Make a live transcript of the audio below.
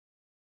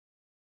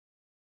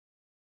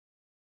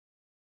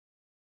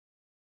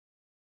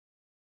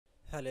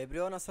Hello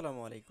everyone, Assalamu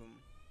Walaikum.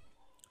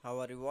 How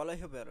are you all? I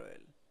hope you are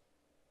well.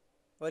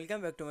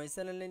 Welcome back to my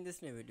channel in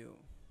this new video.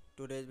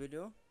 Today's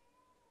video,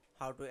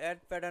 how to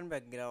add pattern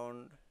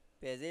background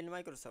page in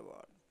Microsoft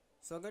Word.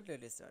 So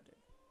get started.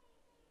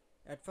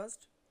 At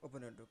first,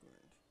 open your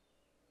document.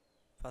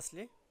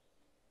 Firstly,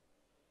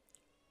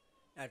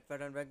 add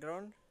pattern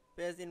background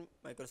page in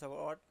Microsoft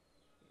Word.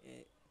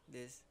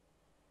 This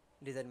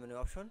design menu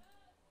option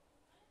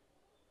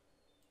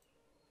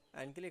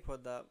and click for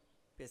the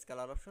page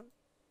color option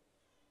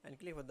and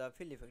click for the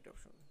fill effect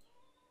option.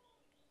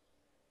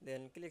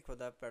 Then click for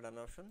the pattern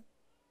option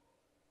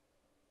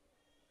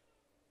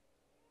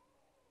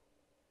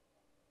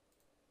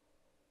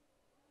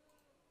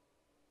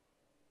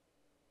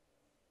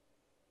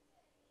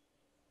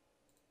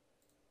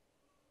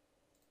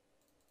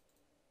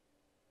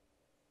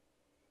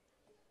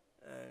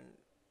and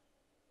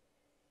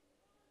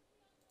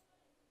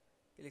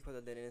click for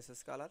the density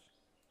color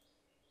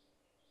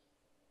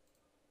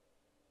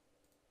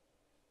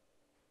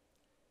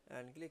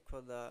and click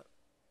for the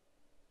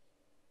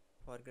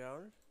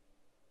foreground,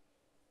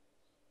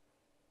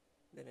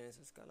 then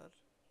choose color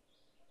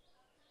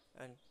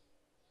and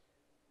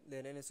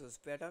then choose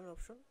pattern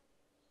option.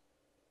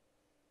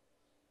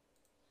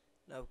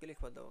 Now click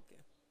for the OK.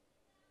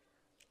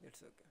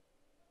 It's OK.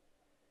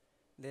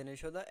 Then you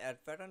show the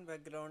add pattern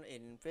background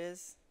in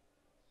page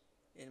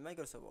in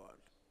Microsoft Word.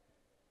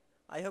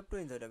 I hope to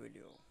enjoy the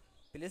video.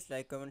 Please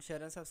like, comment,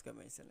 share and subscribe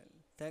my channel.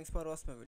 Thanks for watching my video.